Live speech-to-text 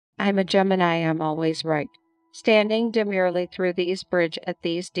I'm a Gemini, I'm always right. Standing demurely through these bridge at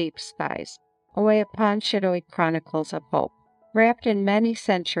these deep skies, away upon shadowy chronicles of hope, wrapped in many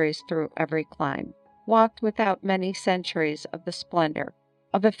centuries through every clime, walked without many centuries of the splendor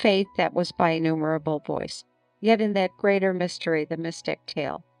of a faith that was by innumerable voice, yet in that greater mystery, the mystic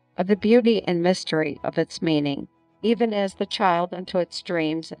tale, of the beauty and mystery of its meaning, even as the child unto its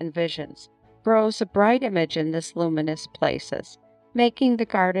dreams and visions grows a bright image in this luminous places, making the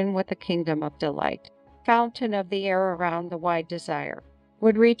garden with a kingdom of delight, fountain of the air around the wide desire,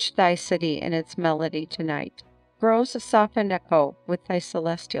 would reach thy city in its melody tonight, grows a softened echo with thy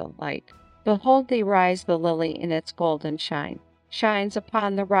celestial light. Behold thee rise the lily in its golden shine, shines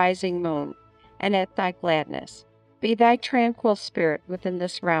upon the rising moon, and at thy gladness, be thy tranquil spirit within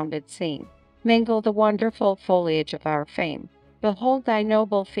this rounded scene, mingle the wonderful foliage of our fame. Behold thy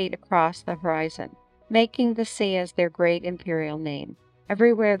noble feet across the horizon, making the sea as their great imperial name.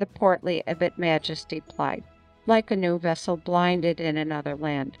 Everywhere the portly Ibit majesty plied, like a new vessel blinded in another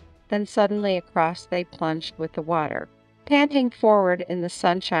land. Then suddenly across they plunged with the water, panting forward in the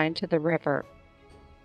sunshine to the river,